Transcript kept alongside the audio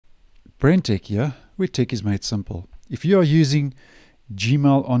BrenTech here, where tech is made simple. If you are using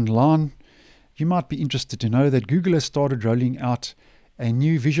Gmail online, you might be interested to know that Google has started rolling out a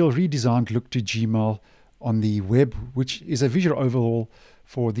new visual redesigned look to Gmail on the web, which is a visual overhaul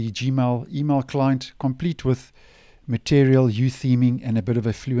for the Gmail email client, complete with material, theming, and a bit of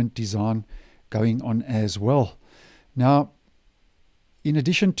a fluent design going on as well. Now, in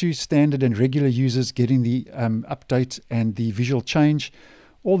addition to standard and regular users getting the update and the visual change,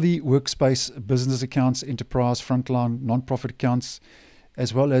 all the workspace business accounts, enterprise, frontline, non-profit accounts,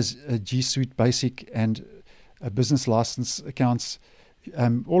 as well as G Suite Basic and business license accounts,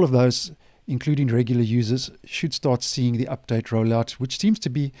 all of those, including regular users, should start seeing the update rollout, which seems to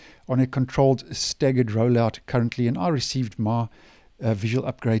be on a controlled, staggered rollout currently. And I received my visual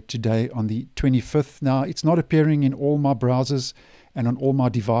upgrade today on the 25th. Now, it's not appearing in all my browsers and on all my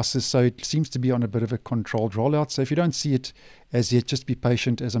devices, so it seems to be on a bit of a controlled rollout. So if you don't see it as yet, just be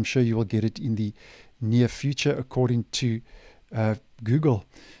patient, as I'm sure you will get it in the near future, according to Google.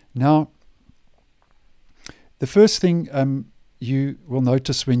 Now, the first thing you will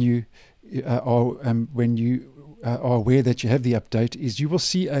notice when you are aware that you have the update is you will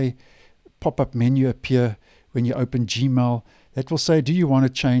see a pop-up menu appear when you open Gmail that will say, do you want to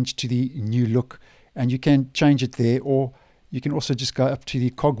change to the new look? And you can change it there, or you can also just go up to the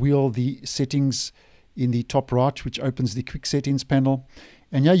cogwheel, the settings in the top right, which opens the quick settings panel.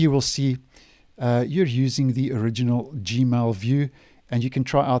 And now you will see you're using the original Gmail view, and you can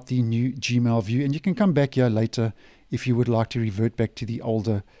try out the new Gmail view. And you can come back here later if you would like to revert back to the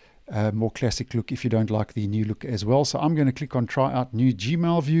older, more classic look if you don't like the new look as well. So I'm going to click on try out new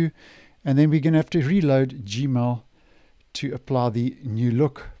Gmail view, and then we're going to have to reload Gmail to apply the new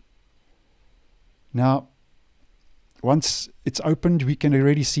look. Now, once it's opened, we can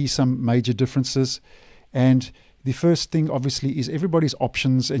already see some major differences. And the first thing, obviously, is everybody's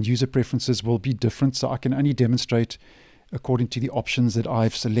options and user preferences will be different. So I can only demonstrate according to the options that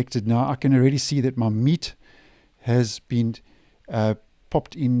I've selected. Now, I can already see that my meat has been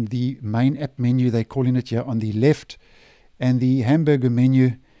popped in the main app menu, they're calling it here, on the left. And the hamburger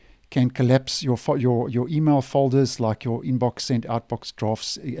menu can collapse your email folders, like your inbox, sent, outbox,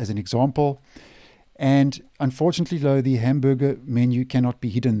 drafts, as an example. And unfortunately, though, the hamburger menu cannot be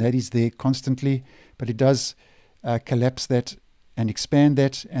hidden. That is there constantly, but it does collapse that and expand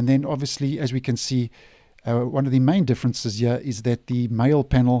that. And then obviously, as we can see, one of the main differences here is that the mail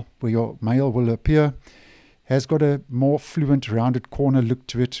panel, where your mail will appear, has got a more fluent, rounded corner look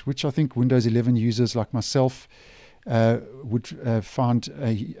to it, which I think Windows 11 users like myself would find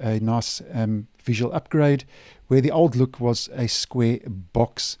a nice visual upgrade, where the old look was a square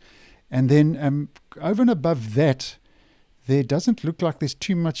box. And then over and above that, there doesn't look like there's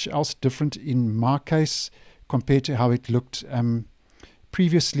too much else different in my case compared to how it looked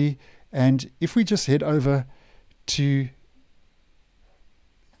previously. And if we just head over to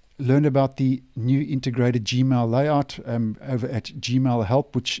learn about the new integrated Gmail layout over at Gmail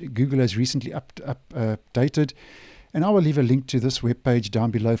Help, which Google has recently updated. And I will leave a link to this webpage down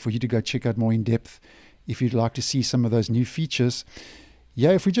below for you to go check out more in depth if you'd like to see some of those new features.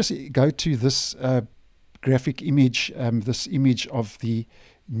 Yeah, if we just go to this graphic image, this image of the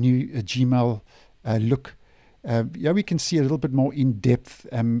new Gmail look, yeah, we can see a little bit more in depth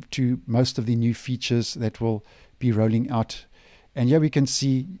to most of the new features that will be rolling out. And yeah, we can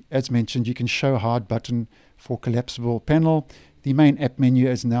see, as mentioned, you can show hide button for collapsible panel. The main app menu,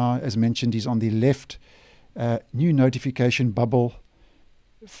 as mentioned, is on the left. New notification bubble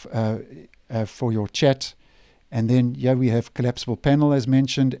for your chat. And then, yeah, we have collapsible panel, as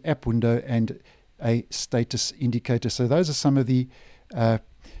mentioned, app window, and a status indicator. So those are some of the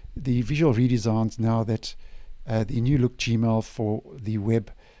visual redesigns now that the new look Gmail for the web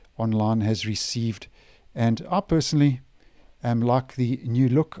online has received. And I personally like the new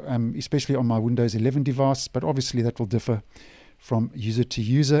look, especially on my Windows 11 device, but obviously that will differ from user to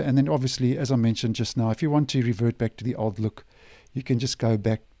user. And then obviously, as I mentioned just now, if you want to revert back to the old look, you can just go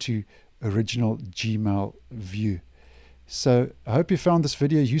back to original Gmail view. So I hope you found this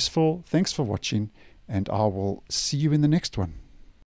video useful. Thanks for watching, and I will see you in the next one.